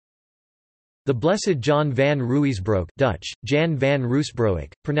The Blessed John van Ruysbroeck Dutch, Jan van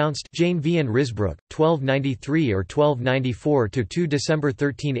Ruysbroeck, pronounced Jane van Ruysbroeck, 1293 or 1294 to 2 December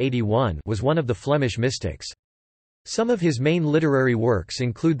 1381 was one of the Flemish mystics. Some of his main literary works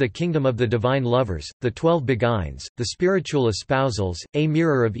include The Kingdom of the Divine Lovers, The 12 Beguines, The Spiritual Espousals, A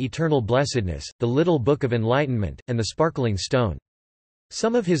Mirror of Eternal Blessedness, The Little Book of Enlightenment, and The Sparkling Stone.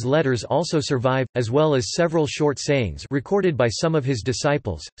 Some of his letters also survive, as well as several short sayings recorded by some of his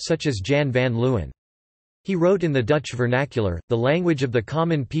disciples, such as Jan van Leeuwen. He wrote in the Dutch vernacular, the language of the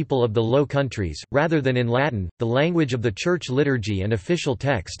common people of the Low Countries, rather than in Latin, the language of the church liturgy and official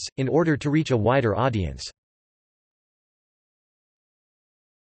texts, in order to reach a wider audience.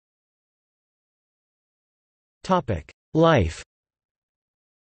 Life.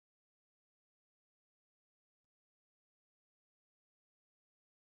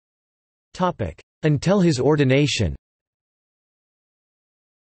 Until his ordination.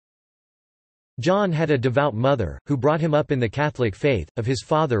 John had a devout mother, who brought him up in the Catholic faith. Of his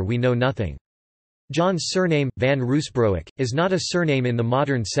father we know nothing. John's surname, van Ruysbroeck, is not a surname in the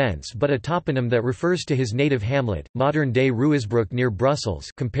modern sense but a toponym that refers to his native hamlet, modern-day Ruysbroeck near Brussels,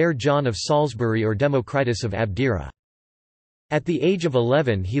 compare John of Salisbury or Democritus of Abdera. At the age of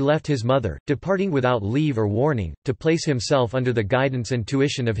 11 he left his mother, departing without leave or warning, to place himself under the guidance and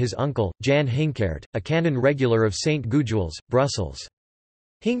tuition of his uncle, Jan Hinckert, a canon regular of St. Gudula's, Brussels.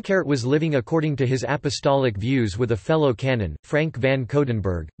 Hinckert was living according to his apostolic views with a fellow canon, Frank van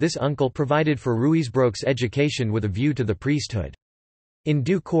Coudenberg. This uncle provided for Ruysbroeck's education with a view to the priesthood. In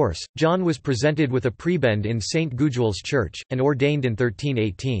due course, John was presented with a prebend in St. Gudula's church, and ordained in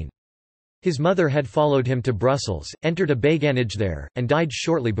 1318. His mother had followed him to Brussels, entered a baganage there, and died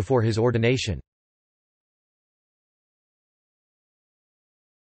shortly before his ordination.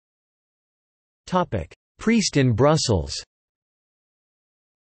 Priest in Brussels.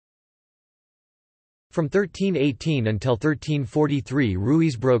 From 1318 until 1343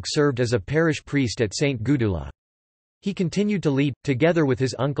 Ruysbroeck served as a parish priest at St. Gudula. He continued to lead, together with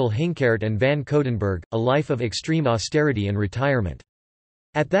his uncle Hinckert and van Coudenberg, a life of extreme austerity and retirement.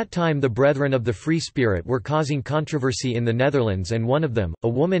 At that time the Brethren of the Free Spirit were causing controversy in the Netherlands, and one of them, a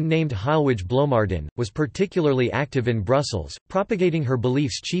woman named Heilwige Bloemaerden, was particularly active in Brussels, propagating her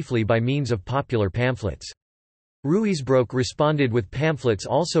beliefs chiefly by means of popular pamphlets. Ruysbroeck responded with pamphlets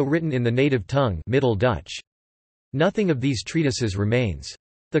also written in the native tongue, Middle Dutch. Nothing of these treatises remains.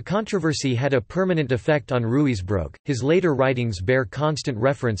 The controversy had a permanent effect on Ruysbroeck. His later writings bear constant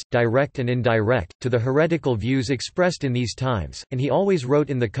reference, direct and indirect, to the heretical views expressed in these times, and he always wrote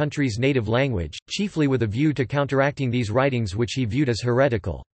in the country's native language, chiefly with a view to counteracting these writings which he viewed as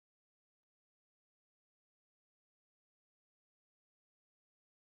heretical.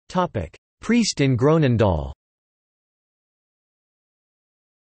 Priest in Groenendaal.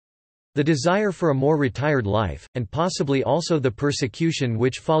 The desire for a more retired life, and possibly also the persecution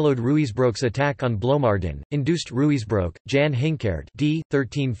which followed Ruysbroeck's attack on Bloemaerden, induced Ruysbroeck, Jan Hinckert d.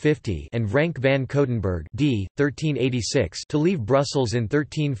 1350 and Frank van Coudenberg d. 1386 to leave Brussels in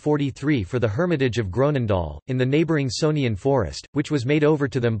 1343 for the hermitage of Groenendaal, in the neighbouring Sonian forest, which was made over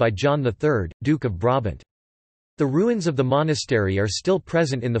to them by John III, Duke of Brabant. The ruins of the monastery are still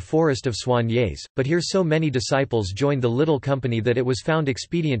present in the forest of Soignies, but here so many disciples joined the little company that it was found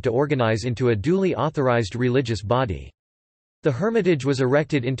expedient to organize into a duly authorized religious body. The hermitage was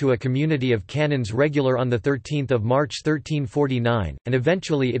erected into a community of canons regular on 13 March 1349, and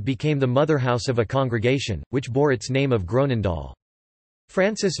eventually it became the motherhouse of a congregation, which bore its name of Groenendaal.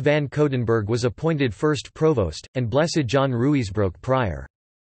 Francis van Coudenberg was appointed first provost, and Blessed John Ruysbroeck prior.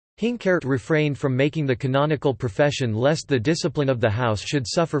 Hinckert refrained from making the canonical profession lest the discipline of the house should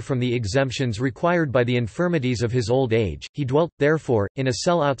suffer from the exemptions required by the infirmities of his old age. He dwelt, therefore, in a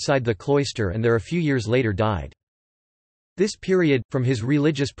cell outside the cloister and there a few years later died. This period, from his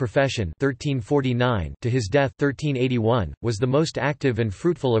religious profession 1349 to his death 1381, was the most active and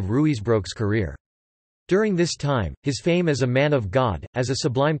fruitful of Ruysbroeck's career. During this time, his fame as a man of God, as a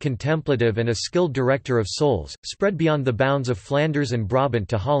sublime contemplative and a skilled director of souls, spread beyond the bounds of Flanders and Brabant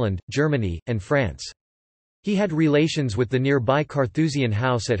to Holland, Germany, and France. He had relations with the nearby Carthusian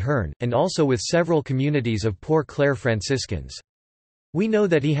house at Herne, and also with several communities of Poor Clare Franciscans. We know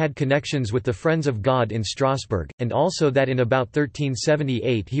that he had connections with the Friends of God in Strasbourg, and also that in about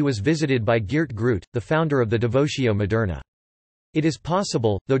 1378 he was visited by Geert Groot, the founder of the Devotio Moderna. It is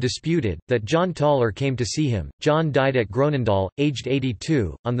possible, though disputed, that John Tauler came to see him. John died at Groenendaal, aged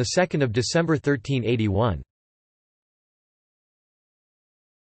 82, on 2 December 1381.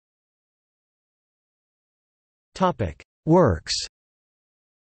 Works.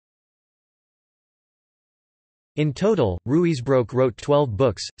 In total, Ruysbroeck wrote 12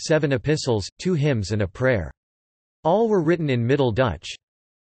 books, 7 epistles, 2 hymns and a prayer. All were written in Middle Dutch.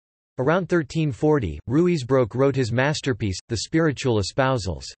 Around 1340, Ruysbroeck wrote his masterpiece, the Spiritual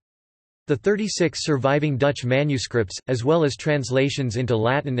Espousals. The 36 surviving Dutch manuscripts, as well as translations into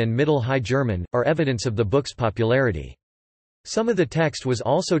Latin and Middle High German, are evidence of the book's popularity. Some of the text was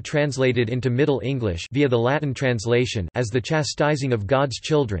also translated into Middle English via the Latin translation as The Chastising of God's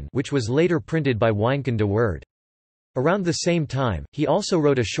Children, which was later printed by Wynken de Worde. Around the same time, he also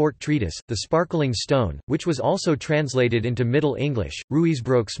wrote a short treatise, The Sparkling Stone, which was also translated into Middle English.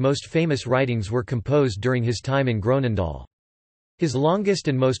 Ruysbroeck's most famous writings were composed during his time in Groenendaal. His longest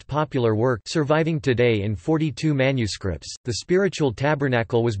and most popular work, surviving today in 42 manuscripts, The Spiritual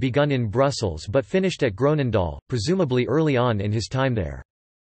Tabernacle, was begun in Brussels but finished at Groenendaal, presumably early on in his time there.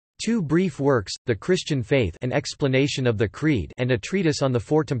 2 brief works, The Christian Faith, an explanation of the Creed, and a treatise on the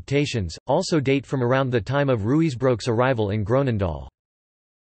Four Temptations, also date from around the time of Ruysbroeck's arrival in Groenendaal.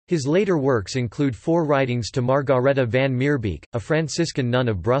 His later works include 4 writings to Margaretha van Meerbeek, a Franciscan nun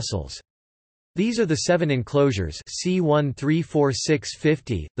of Brussels. These are the 7 enclosures c.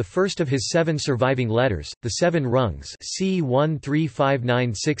 134650, the first of his 7 surviving letters, the 7 rungs c.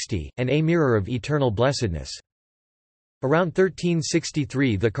 135960, and A Mirror of Eternal Blessedness. Around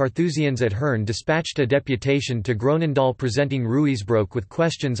 1363 the Carthusians at Herne dispatched a deputation to Groenendaal presenting Ruysbroeck with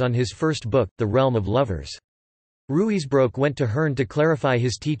questions on his first book, The Realm of Lovers. Ruysbroeck went to Herne to clarify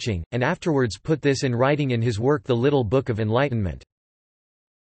his teaching, and afterwards put this in writing in his work The Little Book of Enlightenment.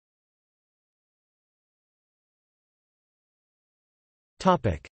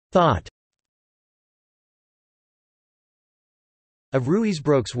 Thought. Of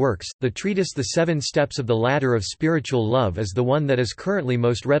Ruysbroeck's works, the treatise The 7 Steps of the Ladder of Spiritual Love is the one that is currently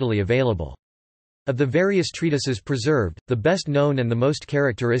most readily available. Of the various treatises preserved, the best known and the most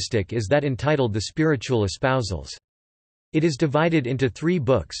characteristic is that entitled The Spiritual Espousals. It is divided into 3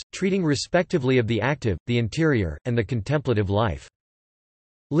 books, treating respectively of the active, the interior, and the contemplative life.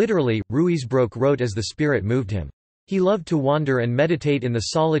 Literally, Ruysbroeck wrote as the Spirit moved him. He loved to wander and meditate in the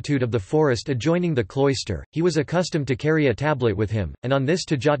solitude of the forest adjoining the cloister. He was accustomed to carry a tablet with him, and on this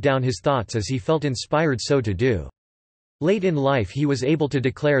to jot down his thoughts as he felt inspired so to do. Late in life he was able to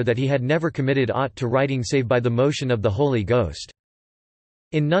declare that he had never committed aught to writing save by the motion of the Holy Ghost.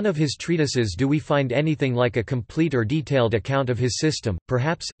 In none of his treatises do we find anything like a complete or detailed account of his system.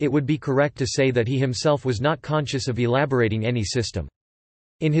 Perhaps, it would be correct to say that he himself was not conscious of elaborating any system.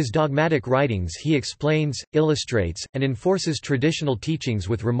 In his dogmatic writings he explains, illustrates, and enforces traditional teachings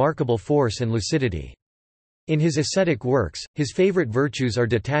with remarkable force and lucidity. In his ascetic works, his favorite virtues are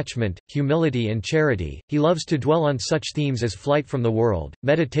detachment, humility and charity. He loves to dwell on such themes as flight from the world,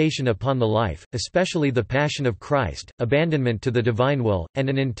 meditation upon the life, especially the Passion of Christ, abandonment to the divine will, and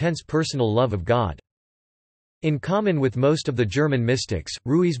an intense personal love of God. In common with most of the German mystics,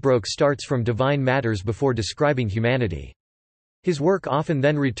 Ruysbroeck starts from divine matters before describing humanity. His work often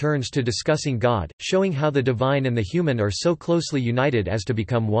then returns to discussing God, showing how the divine and the human are so closely united as to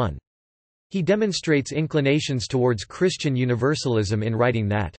become one. He demonstrates inclinations towards Christian universalism in writing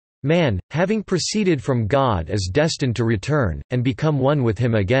that, "Man, having proceeded from God is destined to return, and become one with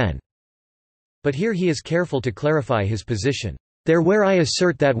him again." But here he is careful to clarify his position. "There where I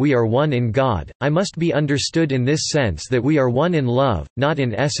assert that we are one in God, I must be understood in this sense that we are one in love, not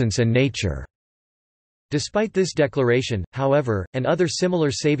in essence and nature." Despite this declaration, however, and other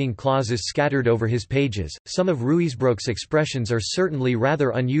similar saving clauses scattered over his pages, some of Ruysbroeck's expressions are certainly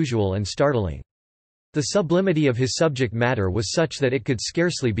rather unusual and startling. The sublimity of his subject matter was such that it could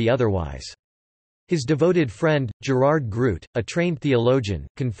scarcely be otherwise. His devoted friend, Gerard Groot, a trained theologian,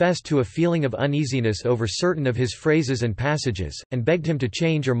 confessed to a feeling of uneasiness over certain of his phrases and passages, and begged him to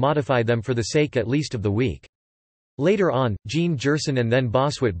change or modify them for the sake at least of the weak. Later on, Jean Gerson and then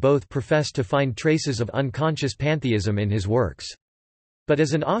Bossuet both professed to find traces of unconscious pantheism in his works. But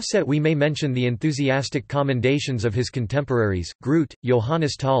as an offset we may mention the enthusiastic commendations of his contemporaries, Groot,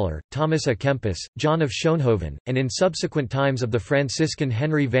 Johannes Tauler, Thomas à Kempis, John of Schoonhoven, and in subsequent times of the Franciscan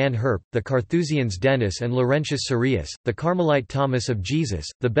Henry van Herp, the Carthusians Denis and Laurentius Sirius, the Carmelite Thomas of Jesus,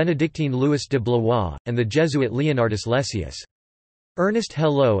 the Benedictine Louis de Blois, and the Jesuit Leonardus Lessius. Ernest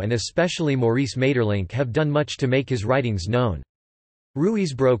Hello and especially Maurice Maeterlinck have done much to make his writings known.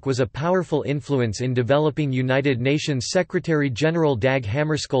 Ruysbroeck was a powerful influence in developing United Nations Secretary-General Dag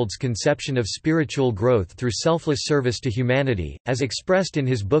Hammarskjöld's conception of spiritual growth through selfless service to humanity, as expressed in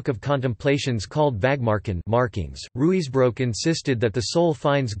his book of contemplations called Vagmarken markings. Ruysbroeck insisted that the soul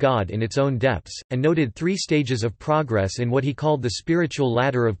finds God in its own depths, and noted 3 stages of progress in what he called the spiritual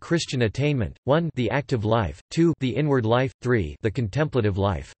ladder of Christian attainment: 1, the active life; 2, the inward life; 3, the contemplative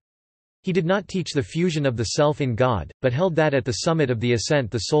life. He did not teach the fusion of the self in God, but held that at the summit of the ascent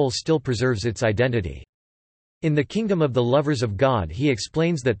the soul still preserves its identity. In The Kingdom of the Lovers of God he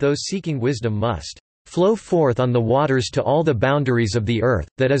explains that those seeking wisdom must flow forth on the waters to all the boundaries of the earth,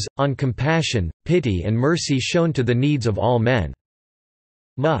 that is, on compassion, pity and mercy shown to the needs of all men,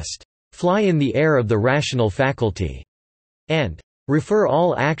 must fly in the air of the rational faculty, and refer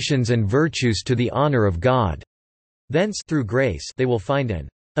all actions and virtues to the honor of God. Thence through grace they will find an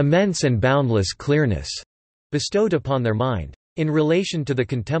immense and boundless clearness bestowed upon their mind. In relation to the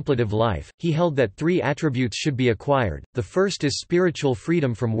contemplative life, he held that 3 attributes should be acquired. The first is spiritual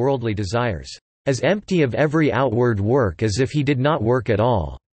freedom from worldly desires, as empty of every outward work as if he did not work at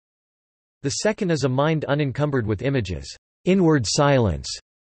all. The second is a mind unencumbered with images, inward silence,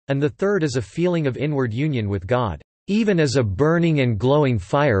 and the third is a feeling of inward union with God, even as a burning and glowing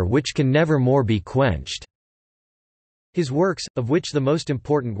fire which can never more be quenched. His works, of which the most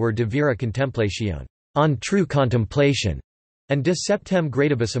important were De Vera Contemplatione, On True Contemplation, and De Septem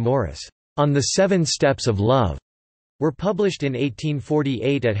Gradibus Amoris, On the 7 Steps of Love, were published in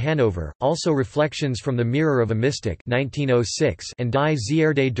 1848 at Hanover. Also Reflections from the Mirror of a Mystic 1906 and Die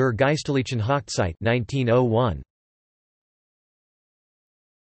Zierde der Geistlichen Hochzeit 1901.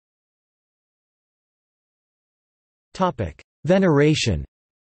 Topic: Veneration.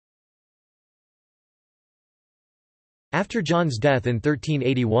 After John's death in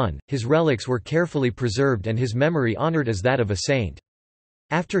 1381, his relics were carefully preserved and his memory honored as that of a saint.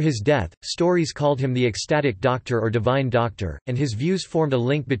 After his death, stories called him the ecstatic doctor or divine doctor, and his views formed a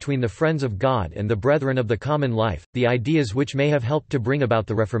link between the friends of God and the brethren of the common life, the ideas which may have helped to bring about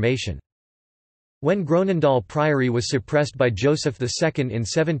the Reformation. When Groenendaal Priory was suppressed by Joseph II in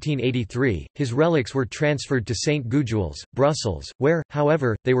 1783, his relics were transferred to St. Gudule, Brussels, where,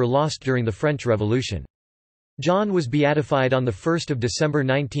 however, they were lost during the French Revolution. John was beatified on 1 December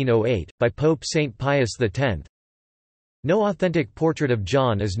 1908, by Pope St. Pius X. No authentic portrait of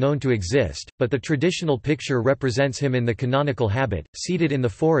John is known to exist, but the traditional picture represents him in the canonical habit, seated in the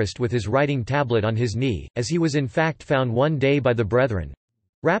forest with his writing tablet on his knee, as he was in fact found one day by the brethren,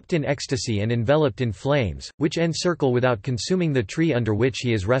 wrapped in ecstasy and enveloped in flames, which encircle without consuming the tree under which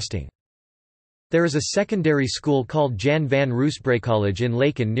he is resting. There is a secondary school called Jan van Ruysbroeck College in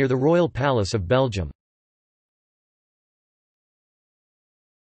Laeken near the Royal Palace of Belgium.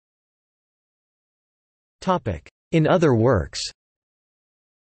 In other works.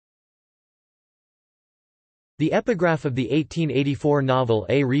 The epigraph of the 1884 novel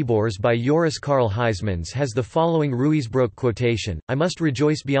A Reborn by Joris Karl Huysmans has the following Ruysbroeck quotation: "I must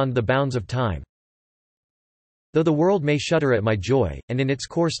rejoice beyond the bounds of time. Though the world may shudder at my joy, and in its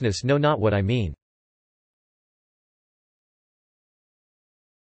coarseness know not what I mean."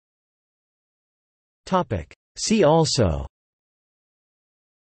 See also: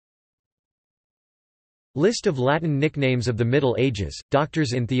 List of Latin nicknames of the Middle Ages,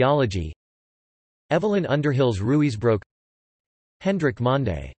 doctors in theology, Evelyn Underhill's Ruysbroeck, Hendrik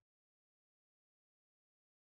Monde.